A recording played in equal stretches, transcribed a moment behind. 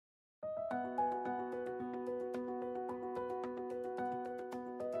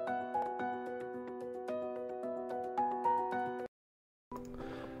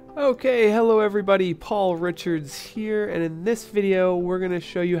Okay, hello everybody, Paul Richards here, and in this video we're going to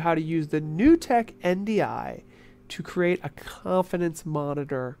show you how to use the NewTek NDI to create a confidence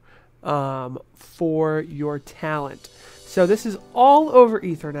monitor for your talent. So this is all over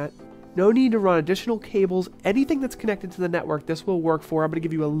Ethernet. No need to run additional cables. Anything that's connected to the network, this will work for. I'm going to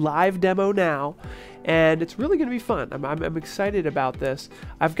give you a live demo now, and it's really going to be fun. I'm excited about this.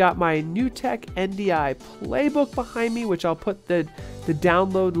 I've got my NewTek NDI playbook behind me, which I'll put the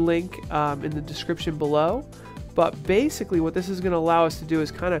download link in the description below. But basically what this is going to allow us to do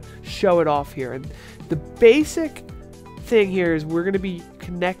is kind of show it off here. And the basic thing here is we're going to be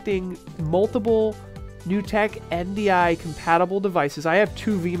connecting multiple NewTek NDI compatible devices. I have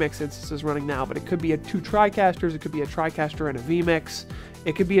two vMix instances running now, but it could be two TriCasters, it could be a TriCaster and a vMix,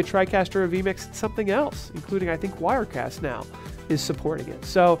 it could be a TriCaster, a vMix, and something else, including I think Wirecast now is supporting it.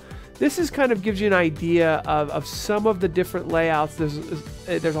 So this is kind of gives you an idea of some of the different layouts.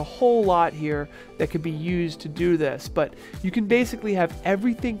 There's a whole lot here that could be used to do this, but you can basically have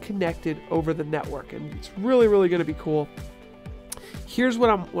everything connected over the network, and it's really going to be cool. Here's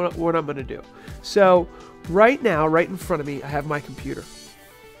what I'm going to do. So right now, right in front of me, I have my computer.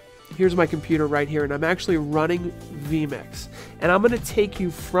 Here's my computer right here, and I'm actually running vMix. And I'm going to take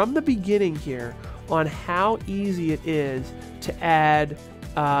you from the beginning here on how easy it is to add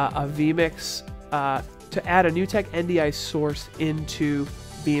a vMix, to add a NewTek NDI source into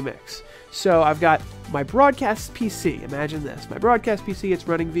vMix. So I've got my broadcast PC. Imagine this. My broadcast PC, it's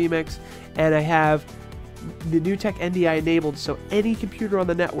running vMix, and I have the NewTek NDI enabled, so any computer on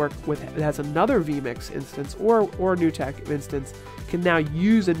the network that has another vMix instance or NewTek instance can now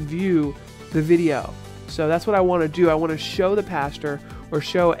use and view the video. So that's what I want to do. I want to show the pastor or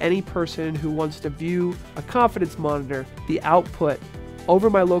show any person who wants to view a confidence monitor the output over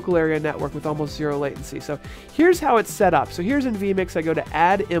my local area network with almost zero latency. So here's how it's set up. So here's in vMix, I go to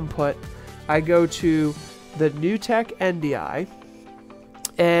add input, I go to the NewTek NDI,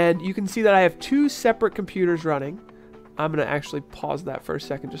 and you can see that I have two separate computers running. I'm going to actually pause that for a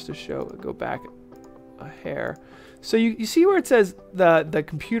second just to go back a hair. So you see where it says the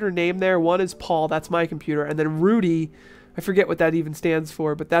computer name there? One is Paul, that's my computer, and then Rudy, I forget what that even stands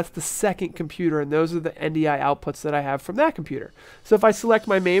for, but that's the second computer, and those are the NDI outputs that I have from that computer. So if I select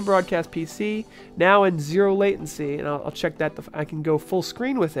my main broadcast PC, now in zero latency, and I'll check that, I can go full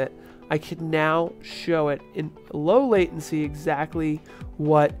screen with it, I can now show it in low latency exactly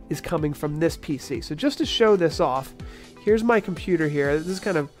what is coming from this PC. So just to show this off, here's my computer here. This is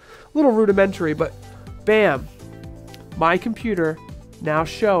kind of a little rudimentary, but bam, my computer now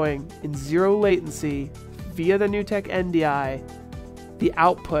showing in zero latency via the NewTek NDI the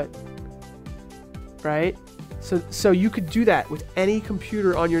output, right? So you could do that with any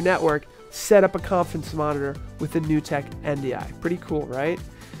computer on your network, set up a confidence monitor with the NewTek NDI. Pretty cool, right?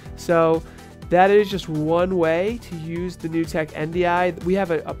 So that is just one way to use the NewTek NDI. We have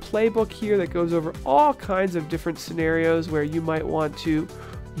a playbook here that goes over all kinds of different scenarios where you might want to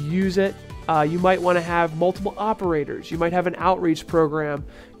use it. You might want to have multiple operators. You might have an outreach program.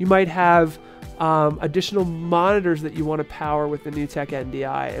 You might have additional monitors that you want to power with the NewTek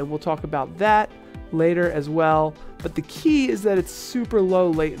NDI, and we'll talk about that later as well. But the key is that it's super low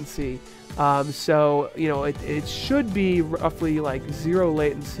latency. So, you know, it should be roughly like zero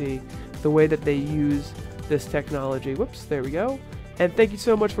latency the way that they use this technology. Whoops, there we go. And thank you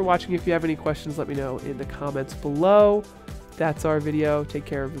so much for watching. If you have any questions, let me know in the comments below. That's our video. Take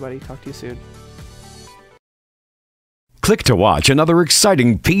care, everybody. Talk to you soon. Click to watch another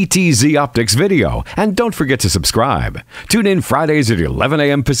exciting PTZOptics video, and don't forget to subscribe. Tune in Fridays at 11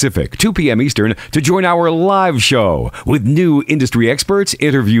 a.m. Pacific, 2 p.m. Eastern to join our live show with new industry experts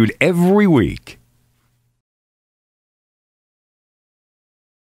interviewed every week.